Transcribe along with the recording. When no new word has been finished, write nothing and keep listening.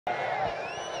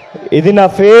ఇది నా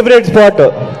favourite spot.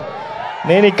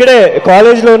 నేను ఇక్కడే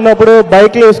కాలేజ్లో ఉన్నప్పుడు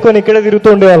బైక్లు వేసుకొని ఇక్కడే తిరుగుతూ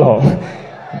ఉండేవాళ్ళం.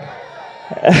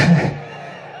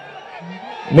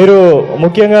 మీరు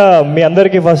ముఖ్యంగా మీ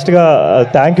అందరికీ ఫస్ట్గా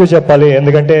థ్యాంక్ యూ చెప్పాలి.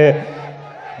 ఎందుకంటే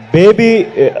బేబీ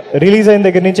రిలీజ్ అయిన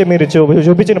దగ్గర నుంచి మీరు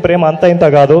చూపించిన ప్రేమ అంతా ఇంత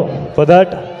కాదు. ఫర్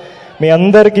దట్ మీ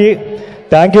అందరికీ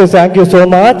thank you so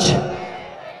much.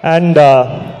 And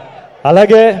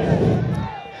అలాగే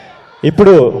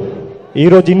ఇప్పుడు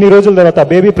ఈరోజు ఇన్ని రోజుల తర్వాత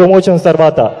బేబీ ప్రమోషన్స్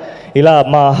తర్వాత ఇలా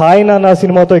మా హాయ్ నాన్న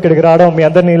సినిమాతో ఇక్కడికి రావడం, మీ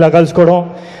అందరినీ ఇలా కలుసుకోవడం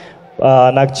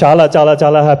నాకు చాలా చాలా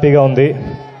చాలా హ్యాపీగా ఉంది.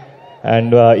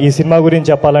 అండ్ ఈ సినిమా గురించి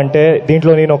చెప్పాలంటే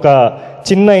దీంట్లో నేను ఒక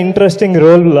చిన్న ఇంట్రెస్టింగ్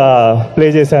రోల్ ప్లే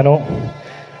చేశాను.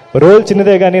 రోల్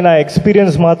చిన్నదే కానీ నా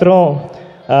ఎక్స్పీరియన్స్ మాత్రం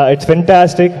ఇట్స్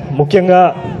ఫెంటాస్టిక్. ముఖ్యంగా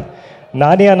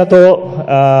నాని అన్నతో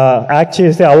యాక్ట్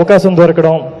చేసే అవకాశం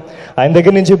దొరకడం, ఆయన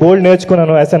దగ్గర నుంచి బోల్డ్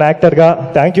నేర్చుకున్నాను యాజ్ అన్ యాక్టర్గా.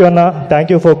 థ్యాంక్ యూ అన్న,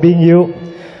 thank you for being you.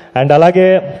 And అలాగే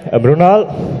Mrunal,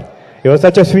 you are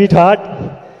such a sweet heart.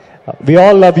 We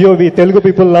all love you, we Telugu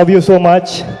people love you so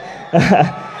much.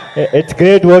 It's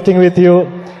great working with you.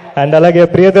 And అలాగే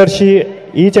Priyadarshi,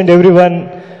 each and every one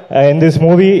in this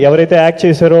movie ఎవరైతే act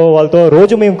చేశారో వాళ్ళతో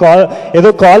రోజు మేము ఏదో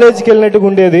కాలేజ్కి వెళ్ళినట్టుగా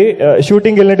ఉండేది,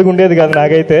 షూటింగ్కి వెళ్ళినట్టుగా ఉండేది కాదు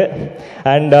నాకైతే.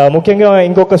 అండ్ ముఖ్యంగా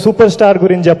ఇంకొక సూపర్ స్టార్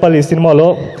గురించి చెప్పాలి ఈ సినిమాలో,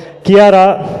 Kiara.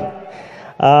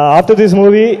 After this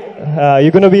movie you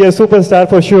gonna B A super star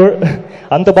for sure.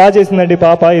 అంత బాగా చేసిందండి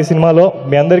పాప ఈ సినిమాలో,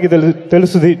 మీ అందరికీ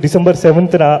తెలుస్తుంది December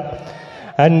 7th.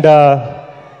 And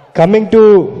coming to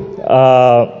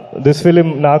this film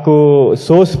నాకు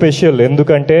సో స్పెషల్.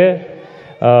 ఎందుకంటే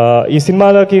ఈ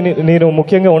సినిమాలోకి నేను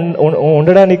ముఖ్యంగా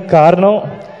ఉండడానికి కారణం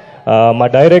మా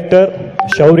డైరెక్టర్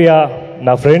శౌర్య,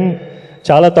 నా ఫ్రెండ్.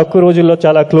 చాలా తక్కువ రోజుల్లో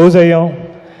చాలా క్లోజ్ అయ్యాం.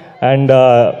 అండ్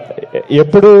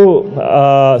ఎప్పుడు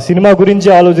సినిమా గురించి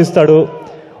ఆలోచిస్తాడు.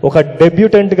 ఒక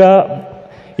డెబ్యూటెంట్గా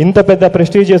ఇంత పెద్ద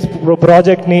ప్రెస్టీజియస్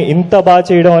ప్రాజెక్ట్ని ఇంత బాగా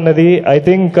చేయడం అన్నది ఐ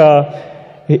థింక్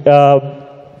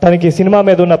తనకి సినిమా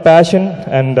మీద ఉన్న passion.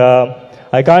 And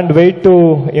I can't wait to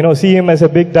see him as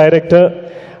a big director.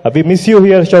 We miss you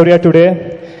here, Shaurya, today.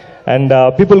 And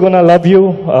people gonna love you.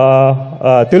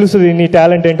 Telusudi nee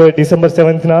talent ento December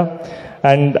 7th.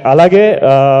 And alage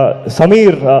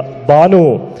Sameer, Banu,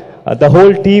 the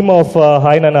whole team of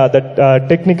Hi Nanna, the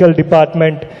technical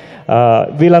department,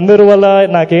 వీళ్ళందరూ వల్ల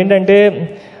నాకేంటంటే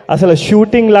అసలు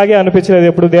shooting లాగే అనిపించలేదు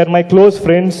ఎప్పుడు. They are my close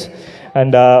friends.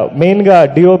 And మెయిన్గా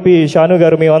DOP షాను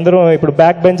గారు, మేమందరం ఇప్పుడు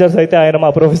బ్యాక్ బెంచర్స్ అయితే ఆయన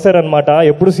మా ప్రొఫెసర్ అనమాట.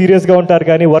 ఎప్పుడు సీరియస్గా ఉంటారు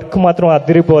కానీ వర్క్ మాత్రం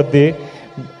అదిరిపోద్ది.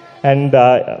 అండ్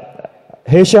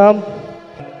హేషామ్,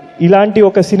 ఇలాంటి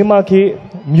ఒక సినిమాకి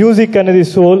మ్యూజిక్ అనేది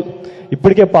సోల్.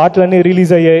 ఇప్పటికే పాటలన్నీ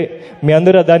రిలీజ్ అయ్యాయి, మీ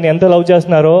అందరూ దాన్ని ఎంత లవ్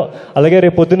చేస్తున్నారో. అలాగే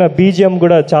రేపు పొద్దున్న బీజిఎం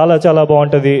కూడా చాలా చాలా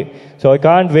బాగుంటుంది. So I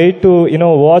can't wait to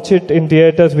watch it in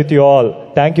theatres with you all.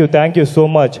 Thank you so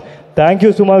much. Thank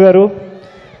you సుమా గారు,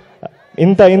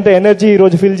 ఇంత ఎనర్జీ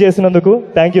ఈరోజు ఫిల్ చేసినందుకు.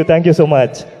 Thank you so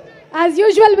much. As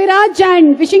usual, Viraj, and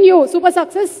wishing you super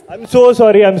success. I'm so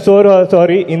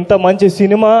sorry. ఇంత మంచి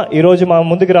cinema ఈరోజు మా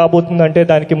ముందుకు రాబోతుందంటే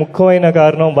దానికి ముఖ్యమైన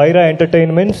కారణం వైరా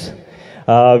ఎంటర్టైన్మెంట్స్,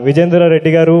 విజేంద్ర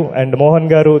రెడ్డి గారు అండ్ మోహన్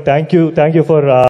గారు. Thank you for